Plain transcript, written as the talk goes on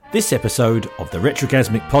This episode of the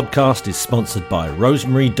Retrogasmic podcast is sponsored by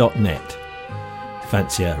rosemary.net.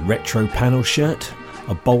 Fancy a retro panel shirt,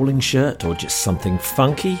 a bowling shirt, or just something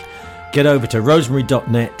funky? Get over to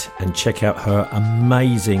rosemary.net and check out her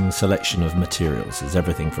amazing selection of materials. There's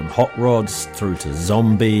everything from hot rods through to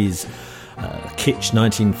zombies, kitsch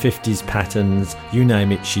 1950s patterns, you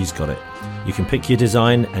name it, she's got it. You can pick your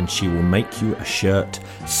design and she will make you a shirt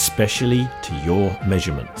specially to your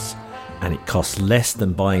measurements. And it costs less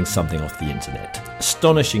than buying something off the internet.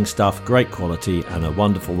 Astonishing stuff, great quality, and a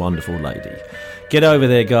wonderful, wonderful lady. Get over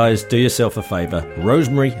there, guys. Do yourself a favour.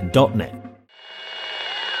 rosemary.net.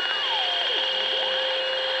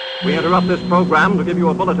 We interrupt this program to give you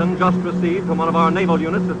a bulletin just received from one of our naval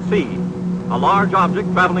units at sea. A large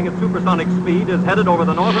object traveling at supersonic speed is headed over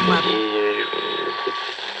the North Atlantic.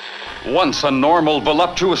 Once a normal,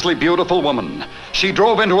 voluptuously beautiful woman, she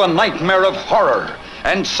drove into a nightmare of horror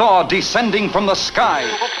and saw descending from the sky.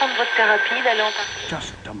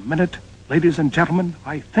 Just a minute, ladies and gentlemen.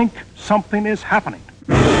 I think something is happening.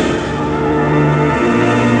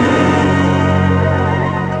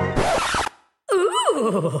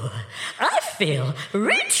 Ooh, I feel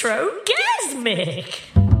retrogasmic.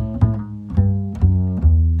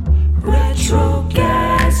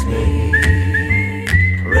 Retrogasmic.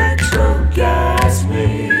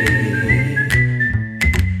 Retrogasmic.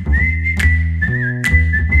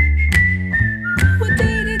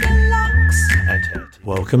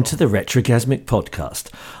 Welcome to the Retrogasmic podcast.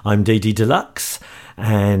 I'm DD Deluxe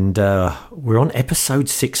and we're on episode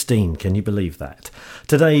 16. Can you believe that?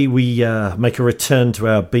 Today we make a return to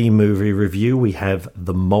our B-movie review. We have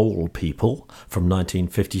The Mole People from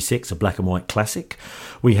 1956, a black and white classic.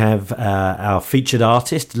 We have our featured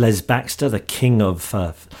artist, Les Baxter, the king of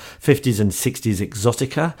 50s and 60s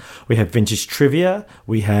exotica. We have vintage trivia.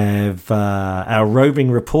 We have our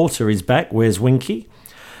roving reporter is back. Where's Winki?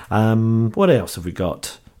 What else have we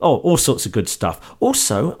got? Oh, all sorts of good stuff.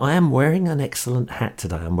 Also, I am wearing an excellent hat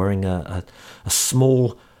today. I'm wearing a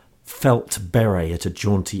small felt beret at a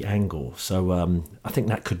jaunty angle. So I think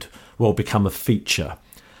that could well become a feature.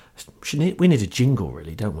 We need a jingle,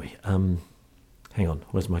 really, don't we? Hang on,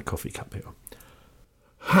 where's my coffee cup here?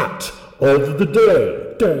 Hat of the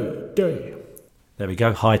day. There we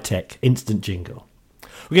go, high tech, instant jingle.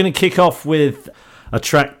 We're going to kick off with a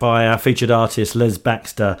track by our featured artist Les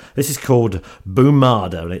Baxter. This is called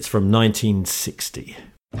Boomada and it's from 1960.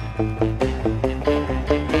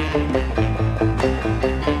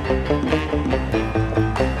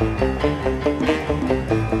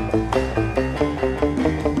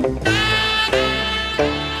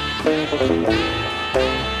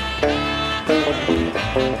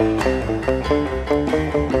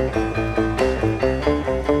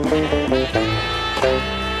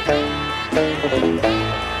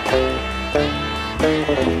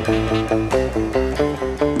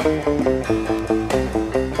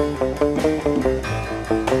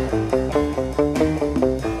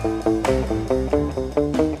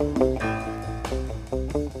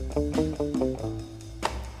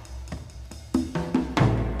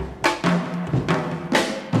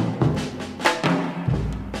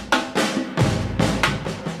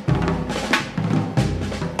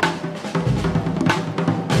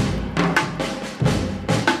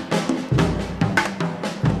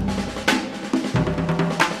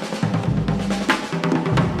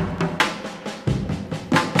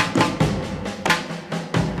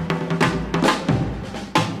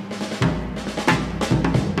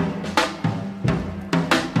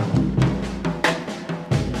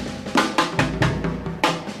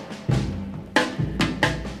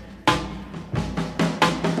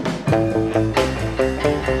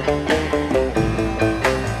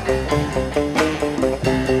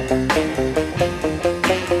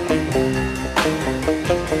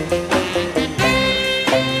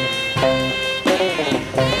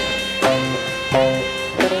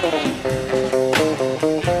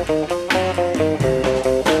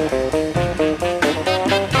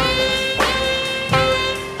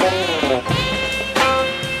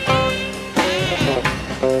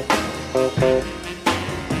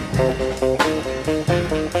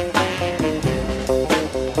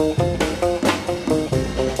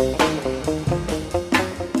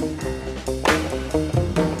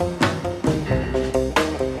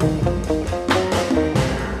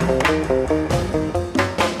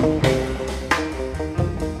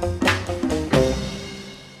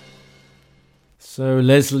 So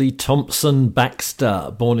Leslie Thompson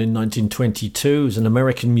Baxter, born in 1922, is an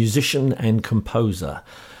American musician and composer.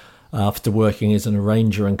 After working as an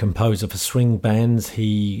arranger and composer for swing bands,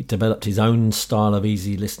 he developed his own style of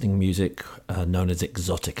easy listening music known as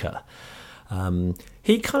Exotica.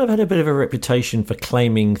 He kind of had a bit of a reputation for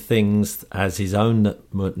claiming things as his own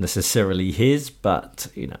that weren't necessarily his, but,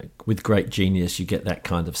 with great genius, you get that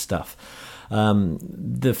kind of stuff.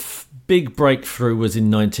 The big breakthrough was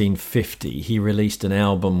in 1950. He released an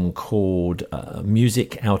album called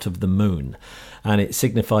Music Out of the Moon, and it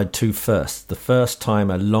signified two firsts. The first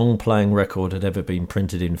time a long-playing record had ever been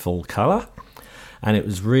printed in full colour, and it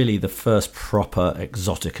was really the first proper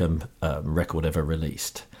Exotica record ever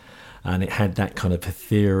released. And it had that kind of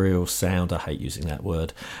ethereal sound, I hate using that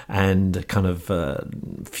word, and kind of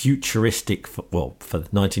futuristic, for the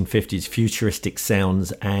 1950s, futuristic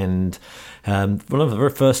sounds, and one of the very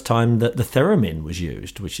first time that the theremin was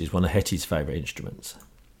used, which is one of Hetty's favourite instruments.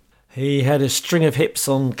 He had a string of hits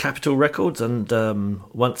on Capitol Records, and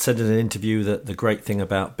once said in an interview that the great thing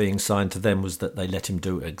about being signed to them was that they let him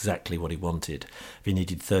do exactly what he wanted. If he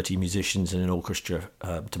needed 30 musicians in an orchestra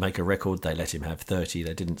to make a record, they let him have 30.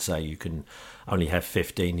 They didn't say you can only have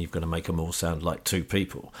 15, you've got to make them all sound like two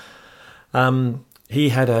people. He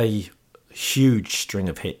had a huge string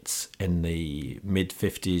of hits in the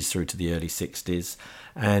mid-50s through to the early 60s.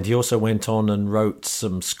 And he also went on and wrote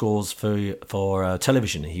some scores for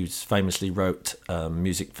television. He famously wrote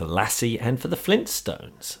music for Lassie and for the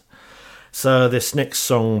Flintstones. So this next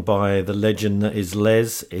song by the legend that is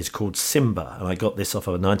Les is called Simba. And I got this off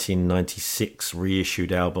of a 1996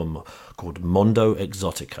 reissued album called Mondo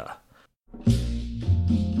Exotica.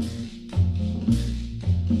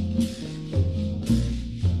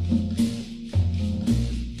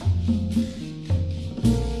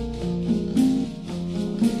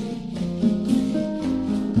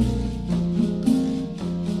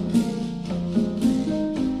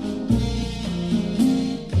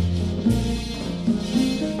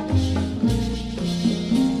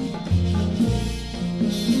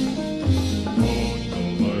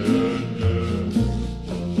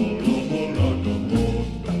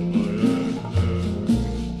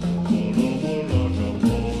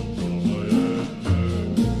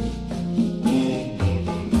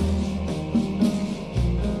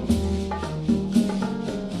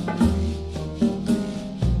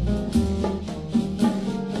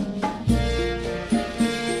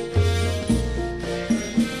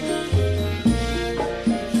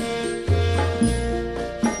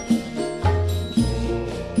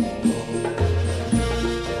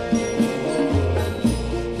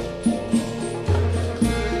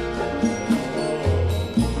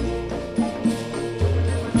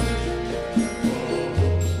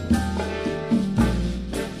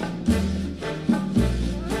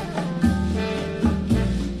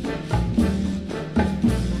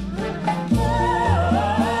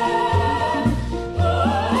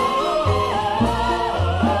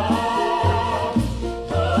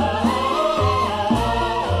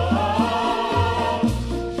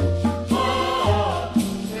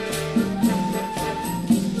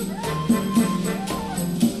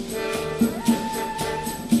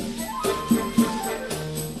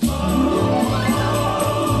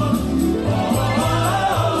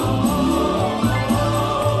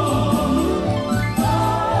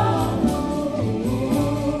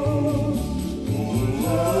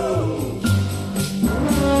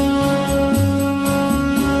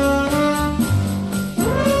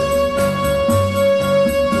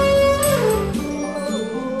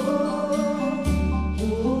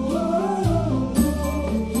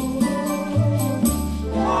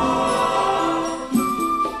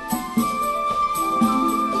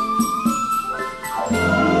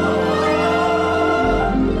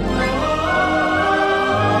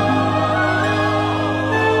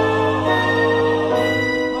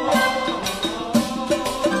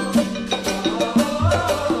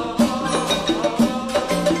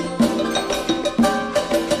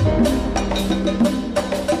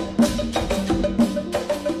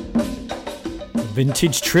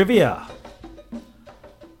 Vintage trivia.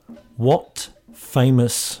 What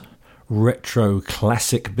famous retro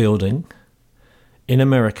classic building in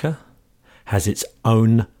America has its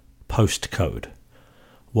own postcode?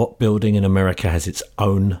 What building in America has its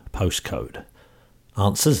own postcode?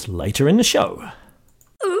 Answers later in the show.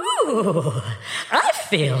 Ooh, I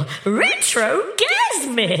feel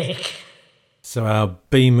retro-gasmic. So our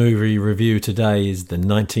B-movie review today is the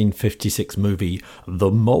 1956 movie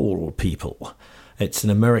The Mole People. It's an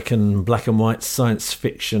American black and white science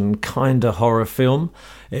fiction kinda horror film.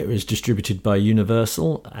 It was distributed by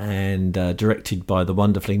Universal and directed by the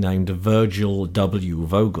wonderfully named Virgil W.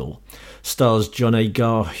 Vogel. Stars John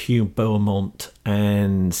Agar, Hugh Beaumont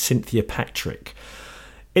and Cynthia Patrick.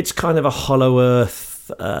 It's kind of a Hollow Earth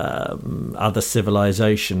other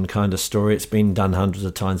civilization kind of story. It's been done hundreds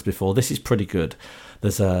of times before. This is pretty good.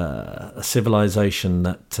 There's a civilization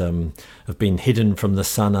that have been hidden from the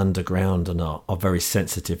sun underground and are very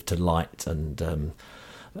sensitive to light, and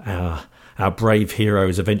our brave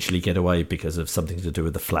heroes eventually get away because of something to do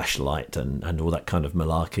with the flashlight and all that kind of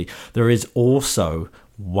malarkey. There is also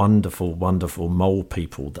wonderful, wonderful mole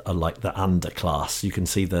people that are like the underclass. You can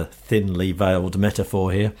see the thinly veiled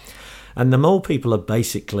metaphor here. And the mole people are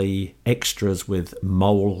basically extras with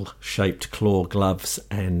mole-shaped claw gloves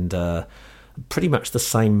and pretty much the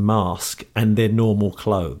same mask and their normal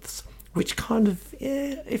clothes. Which kind of,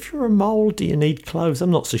 if you're a mole, do you need clothes?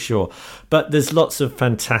 I'm not so sure. But there's lots of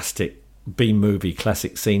fantastic B-movie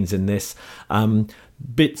classic scenes in this.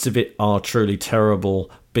 Bits of it are truly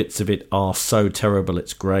terrible. Bits of it are so terrible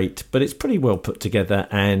it's great. But it's pretty well put together,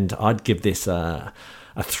 and I'd give this a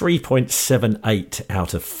 3.78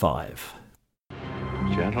 out of 5.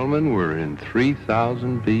 Gentlemen, we're in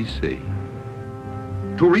 3000 BC.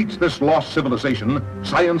 To reach this lost civilization,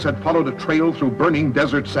 science had followed a trail through burning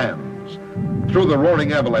desert sands, through the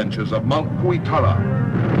roaring avalanches of Mount Huitara,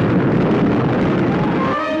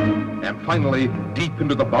 and finally deep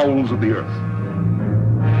into the bowels of the earth.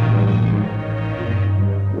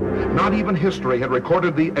 Not even history had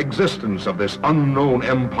recorded the existence of this unknown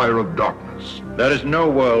empire of darkness. There is no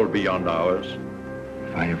world beyond ours.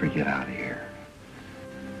 If I ever get out of here,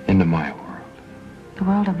 into my world, the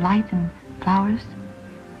world of light and flowers,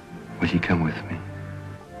 would you come with me?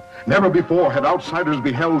 Never before had outsiders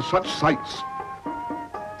beheld such sights.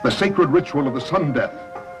 The sacred ritual of the sun death,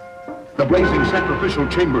 the blazing sacrificial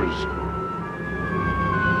chambers,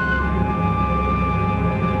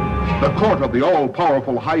 the court of the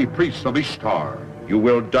all-powerful high priest of Ishtar. You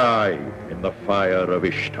will die in the fire of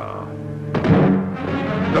Ishtar.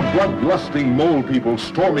 The blood-lusting mole people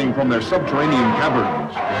storming from their subterranean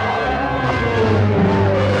caverns.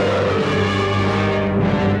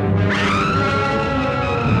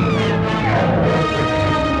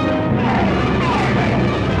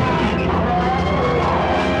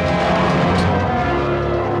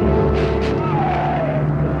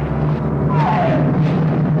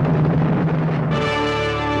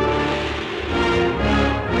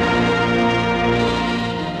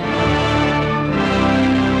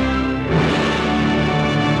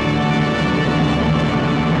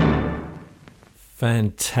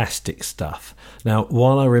 Fantastic stuff. Now,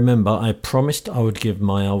 while I remember, I promised I would give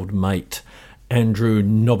my old mate Andrew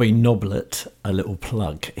Nobby Noblet a little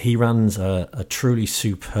plug. He runs a truly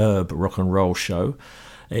superb rock and roll show.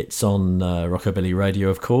 It's on Rockabilly Radio,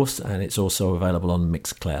 of course, and it's also available on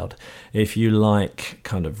Mixcloud. If you like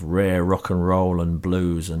kind of rare rock and roll and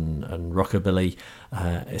blues and rockabilly,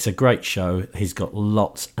 it's a great show. He's got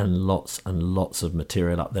lots and lots and lots of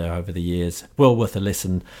material up there over the years. Well worth a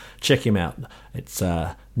listen. Check him out. It's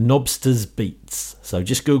Nobsters Beats. So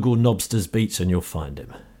just Google Nobsters Beats and you'll find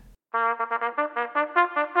him.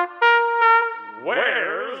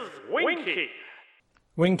 Where's Winki?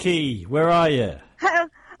 Winki, where are you? Hello.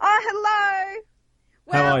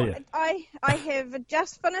 Well, How are you? I have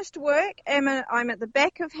just finished work. I'm at the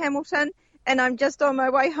back of Hamilton, and I'm just on my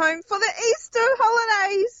way home for the Easter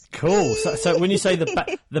holidays. Cool. So when you say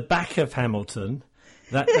the back of Hamilton,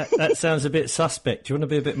 that sounds a bit suspect. Do you want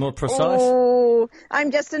to be a bit more precise? Oh,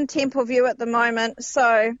 I'm just in Templeview at the moment,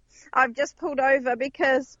 so I've just pulled over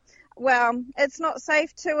because, well, it's not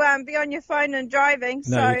safe to be on your phone and driving.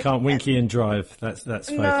 No, so, you can't Winky and drive. That's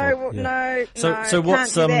fatal. No. So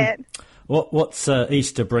what's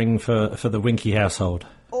Easter bring for the Winky household?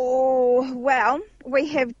 Oh, well, we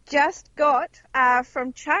have just got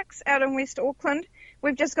from Chuck's out in West Auckland.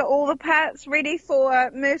 We've just got all the parts ready for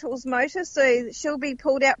Myrtle's motor, so she'll be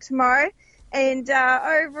pulled out tomorrow. And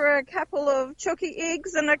over a couple of chalky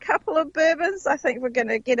eggs and a couple of bourbons, I think we're going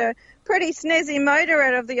to get a pretty snazzy motor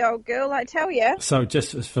out of the old girl, I tell you. So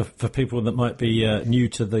just for people that might be new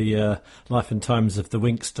to the life and times of the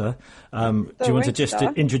Winkster, do you want to just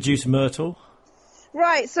introduce Myrtle?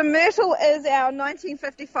 Right, so Myrtle is our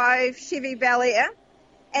 1955 Chevy Bel Air.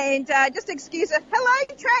 And just excuse her. Hello,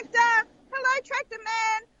 tractor! Hello, tractor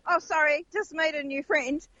man! Oh, sorry, just made a new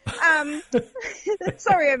friend.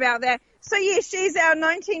 Sorry about that. So, yeah, she's our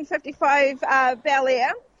 1955 Bel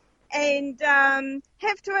Air, and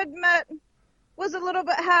have to admit, was a little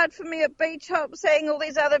bit hard for me at Beach Hop seeing all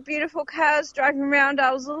these other beautiful cars driving around.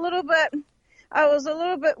 I was a little bit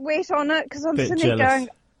wet on it because I'm sitting there going,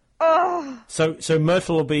 oh. So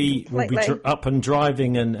Myrtle will be up and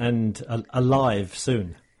driving and alive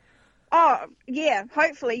soon. Oh, yeah,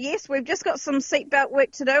 hopefully, yes. We've just got some seatbelt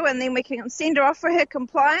work to do, and then we can send her off for her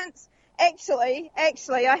compliance. Actually,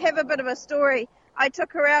 I have a bit of a story. I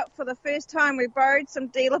took her out for the first time. We borrowed some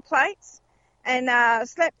dealer plates and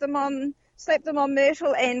slapped them on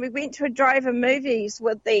Myrtle, and we went to a drive-in movies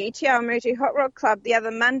with the Te Awamutu Hot Rod Club the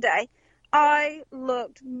other Monday. I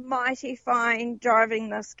looked mighty fine driving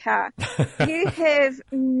this car. You have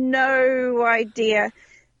no idea.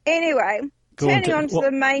 Anyway, turning on to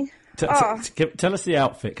the main... Tell us the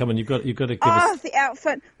outfit. Come on, you've got to give us... the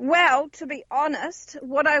outfit. Well, to be honest,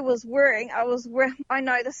 what I was wearing, I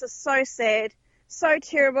know this is so sad, so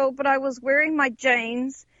terrible, but I was wearing my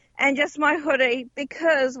jeans and just my hoodie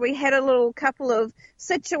because we had a little couple of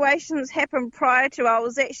situations happen prior to. I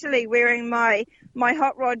was actually wearing my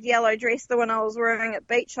hot rod yellow dress, the one I was wearing at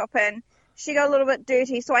Beach Shop, and she got a little bit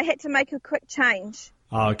dirty, so I had to make a quick change.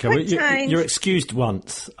 Oh, okay, well, you're excused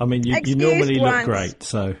once. I mean, you normally look great,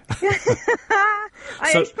 so... I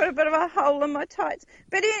actually put a bit of a hole in my tights.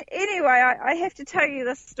 But anyway, I have to tell you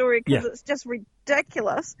this story because it's just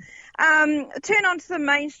ridiculous. Turn onto the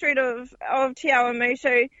main street of Te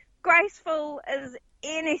Awamutu, graceful as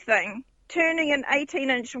anything, turning an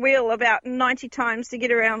 18-inch wheel about 90 times to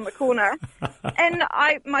get around the corner. And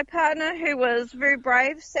my partner, who was very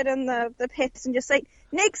brave, sat in the passenger seat.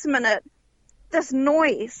 Next minute, this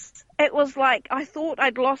noise. It was like I thought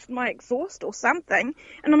I'd lost my exhaust or something.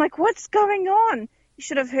 And I'm like, what's going on? You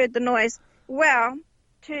should have heard the noise. Well,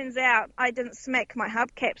 turns out I didn't smack my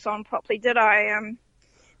hubcaps on properly, did I?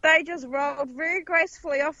 They just rolled very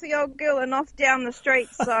gracefully off the old girl and off down the street.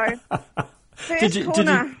 So, did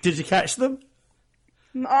you catch them?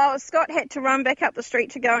 Oh, Scott had to run back up the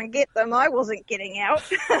street to go and get them. I wasn't getting out.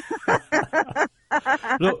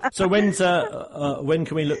 Look, so when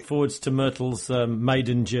can we look forward to Myrtle's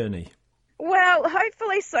maiden journey? Well,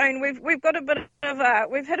 hopefully soon. We've got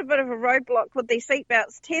we've hit a bit of a roadblock with these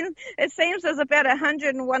seatbelts. It seems there's about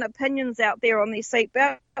 101 opinions out there on these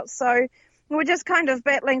seatbelts, so we're just kind of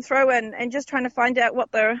battling through and just trying to find out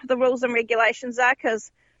what the rules and regulations are,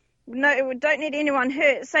 because we don't need anyone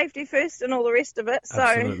hurt. Safety first and all the rest of it. So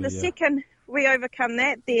absolutely, second we overcome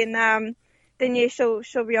that, then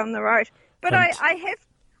she'll be on the road. But I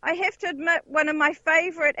have to admit, one of my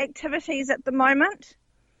favourite activities at the moment,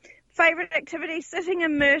 sitting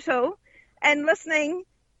in Myrtle and listening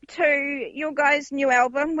to your guys' new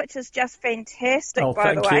album, which is just fantastic,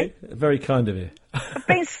 by the way. Thank you. Very kind of you. I've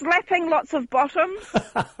been slapping lots of bottoms.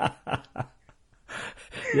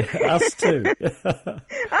 Yeah, us too.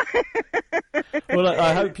 Well,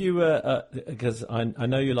 I hope you, because I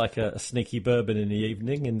know you like a sneaky bourbon in the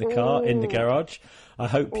evening in the car, in the garage. I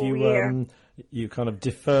hope you kind of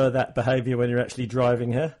defer that behaviour when you're actually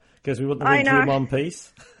driving her, because we want the winter in one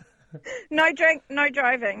piece. No drink, no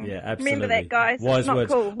driving. Yeah, absolutely. Remember that, guys. Wise it's not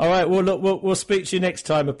words. Cool. All right, well, look, we'll speak to you next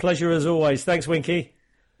time. A pleasure as always. Thanks, Winki.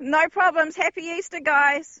 No problems. Happy Easter,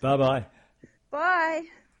 guys. Bye-bye. Bye.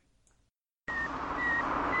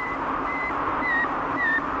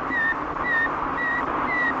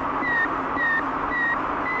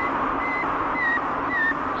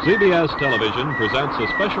 CBS Television presents a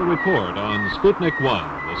special report on Sputnik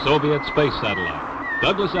 1, the Soviet space satellite.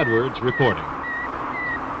 Douglas Edwards reporting.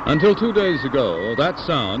 Until 2 days ago, that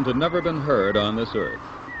sound had never been heard on this Earth.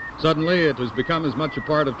 Suddenly, it has become as much a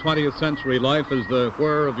part of 20th century life as the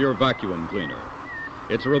whir of your vacuum cleaner.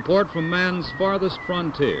 It's a report from man's farthest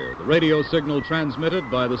frontier, the radio signal transmitted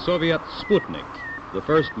by the Soviet Sputnik, the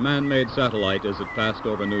first man-made satellite as it passed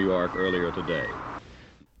over New York earlier today.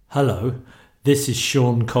 Hello. This is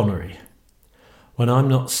Sean Connery. When I'm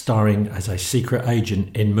not starring as a secret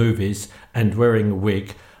agent in movies and wearing a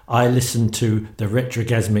wig, I listen to the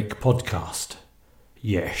Retrogasmic podcast.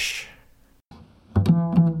 Yes.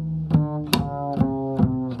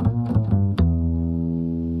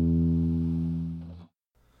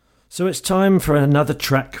 So it's time for another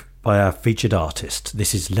track by our featured artist.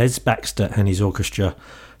 This is Les Baxter and his orchestra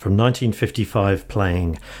from 1955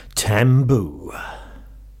 playing Tamboo.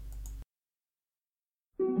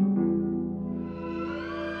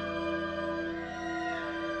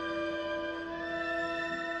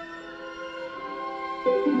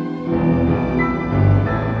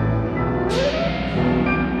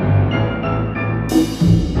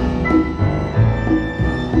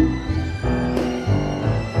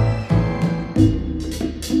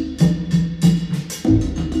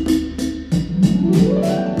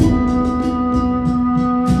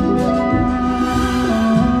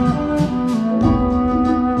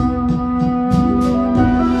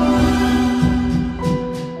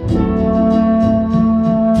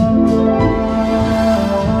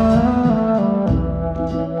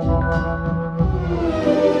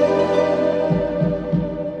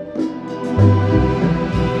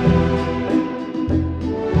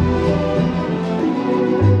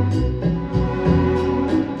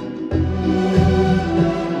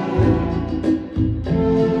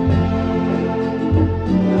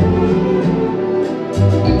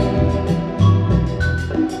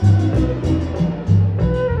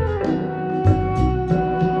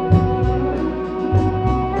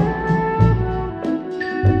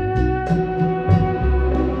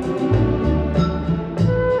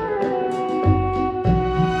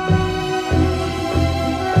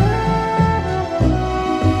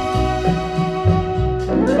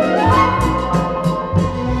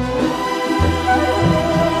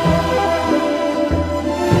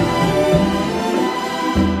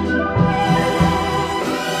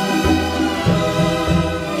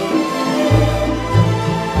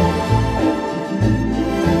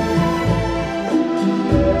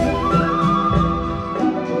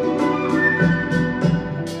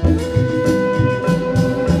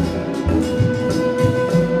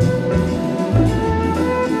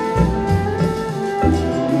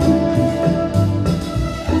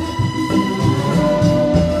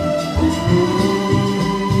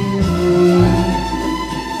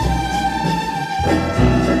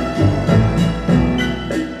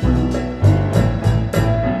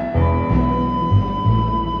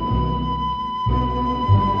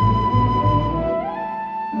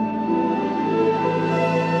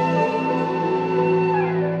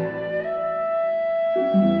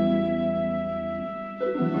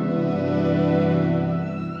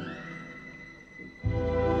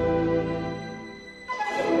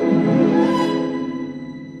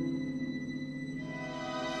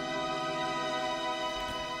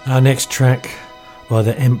 Our next track by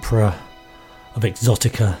the Emperor of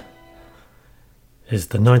Exotica is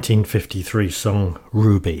the 1953 song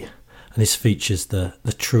Ruby, and this features the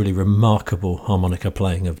truly remarkable harmonica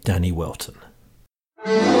playing of Danny Welton.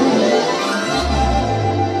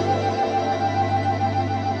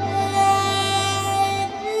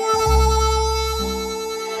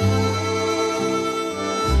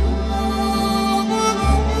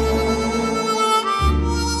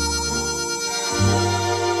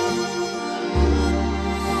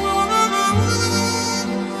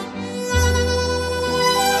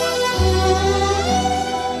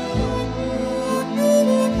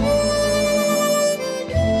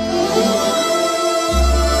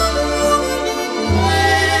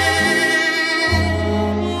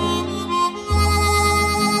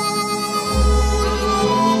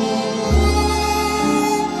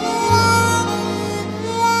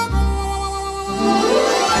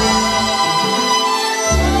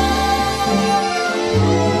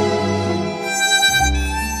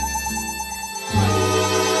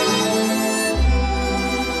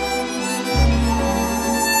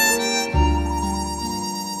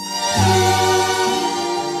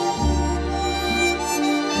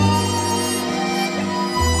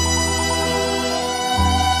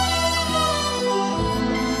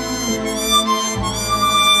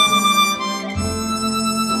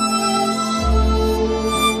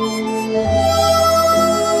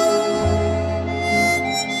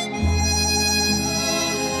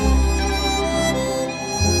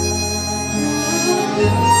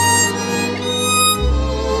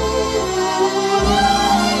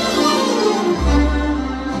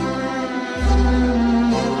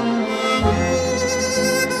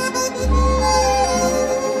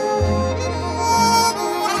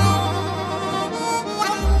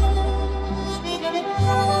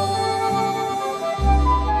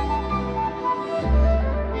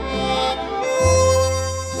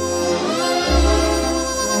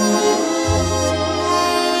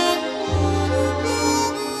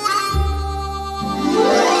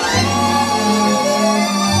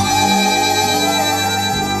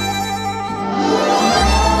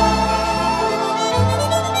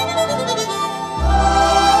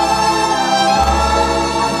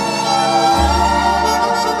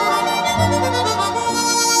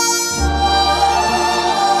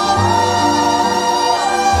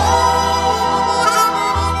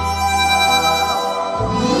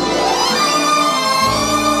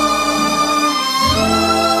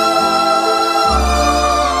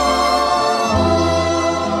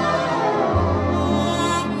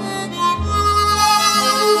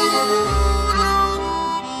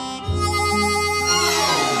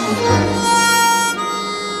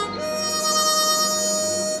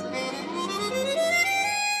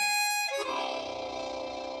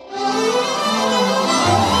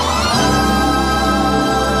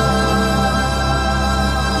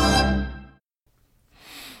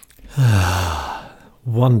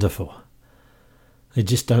 Wonderful. They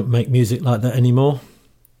just don't make music like that anymore.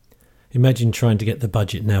 Imagine trying to get the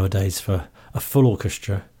budget nowadays for a full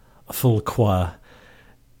orchestra, a full choir,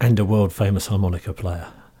 and a world famous harmonica player.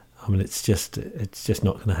 I mean, it's just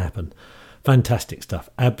not going to happen. Fantastic stuff.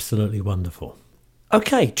 Absolutely wonderful.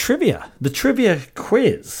 Okay, trivia. The trivia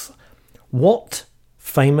quiz. What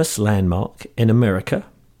famous landmark in America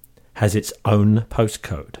has its own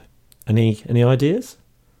postcode? Any ideas?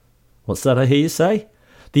 What's that I hear you say?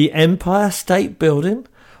 The Empire State Building?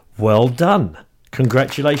 Well done.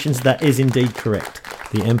 Congratulations, that is indeed correct.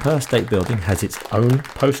 The Empire State Building has its own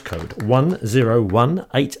postcode,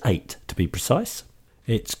 10188 to be precise.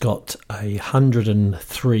 It's got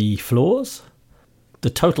 103 floors. The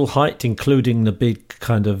total height, including the big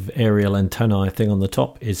kind of aerial antennae thing on the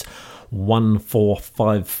top, is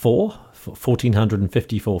 1454,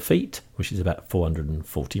 1454 feet, which is about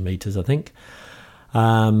 440 metres, I think.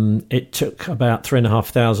 It took about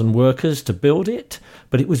 3,500 workers to build it,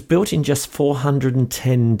 but it was built in just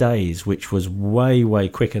 410 days, which was way, way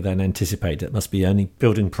quicker than anticipated. It must be the only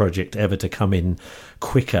building project ever to come in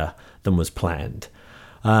quicker than was planned.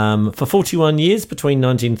 For 41 years, between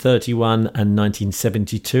 1931 and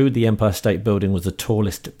 1972, the Empire State Building was the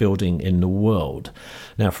tallest building in the world.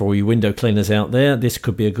 Now, for all you window cleaners out there, this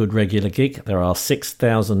could be a good regular gig. There are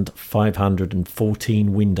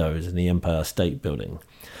 6,514 windows in the Empire State Building.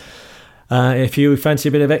 If you fancy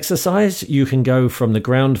a bit of exercise, you can go from the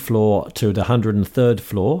ground floor to the 103rd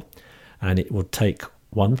floor, and it will take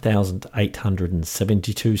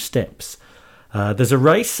 1,872 steps. There's a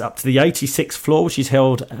race up to the 86th floor, which is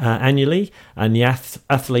held annually, and the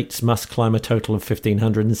athletes must climb a total of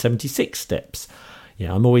 1,576 steps.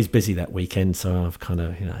 Yeah, I'm always busy that weekend, so I've kind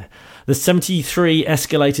of, There's 73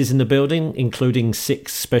 escalators in the building, including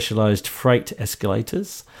 6 specialised freight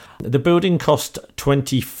escalators. The building cost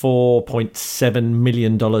 $24.7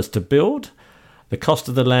 million to build. The cost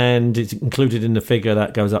of the land is included in the figure.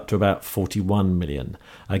 That goes up to about $41 million.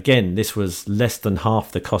 Again, this was less than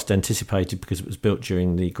half the cost anticipated because it was built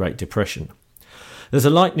during the Great Depression. There's a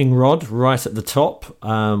lightning rod right at the top,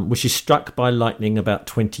 which is struck by lightning about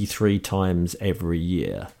 23 times every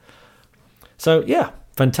year. So, yeah,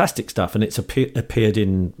 fantastic stuff. And it's appeared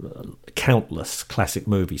in countless classic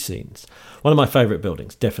movie scenes. One of my favourite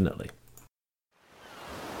buildings, definitely.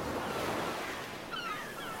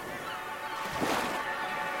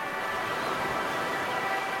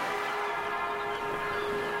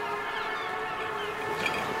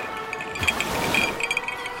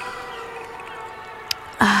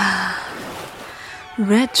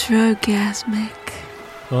 Retrogasmic.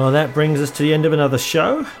 Well, that brings us to the end of another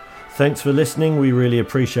show. Thanks for listening. We really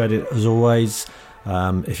appreciate it as always.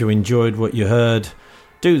 If you enjoyed what you heard,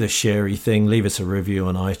 do the sharey thing. Leave us a review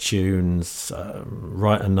on iTunes.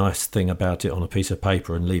 Write a nice thing about it on a piece of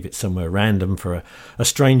paper and leave it somewhere random for a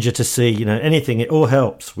stranger to see. Anything. It all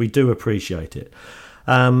helps. We do appreciate it.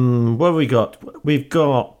 What have we got? We've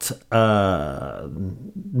got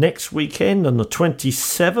next weekend on the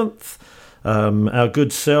 27th. Our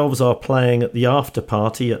good selves are playing at the after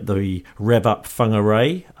party at the Rev Up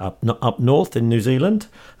Whangarei up north in New Zealand.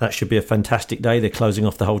 That should be a fantastic day. They're closing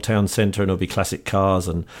off the whole town centre, and there'll be classic cars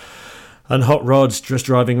and hot rods just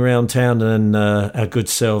driving around town, and our good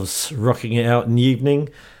selves rocking it out in the evening.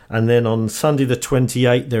 And then on Sunday the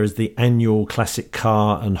 28th, there is the annual classic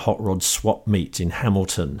car and hot rod swap meet in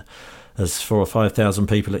Hamilton. There's 4,000 or 5,000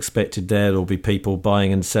 people expected there. There'll be people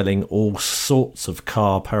buying and selling all sorts of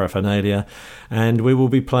car paraphernalia. And we will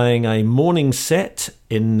be playing a morning set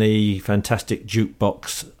in the fantastic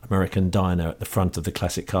Jukebox American Diner at the front of the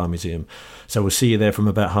Classic Car Museum. So we'll see you there from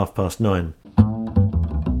about 9:30.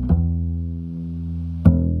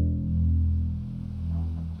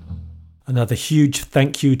 Another huge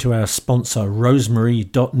thank you to our sponsor,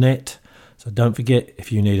 rosemary.net. So don't forget,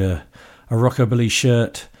 if you need a rockabilly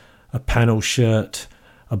shirt, a panel shirt,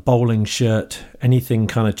 a bowling shirt, anything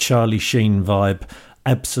kind of Charlie Sheen vibe,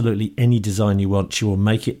 absolutely any design you want, she will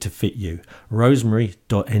make it to fit you.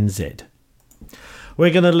 rosemary.nz.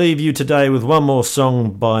 We're going to leave you today with one more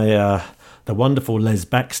song by the wonderful Les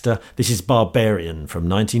Baxter. This is Barbarian from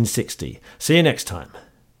 1960. See you next time.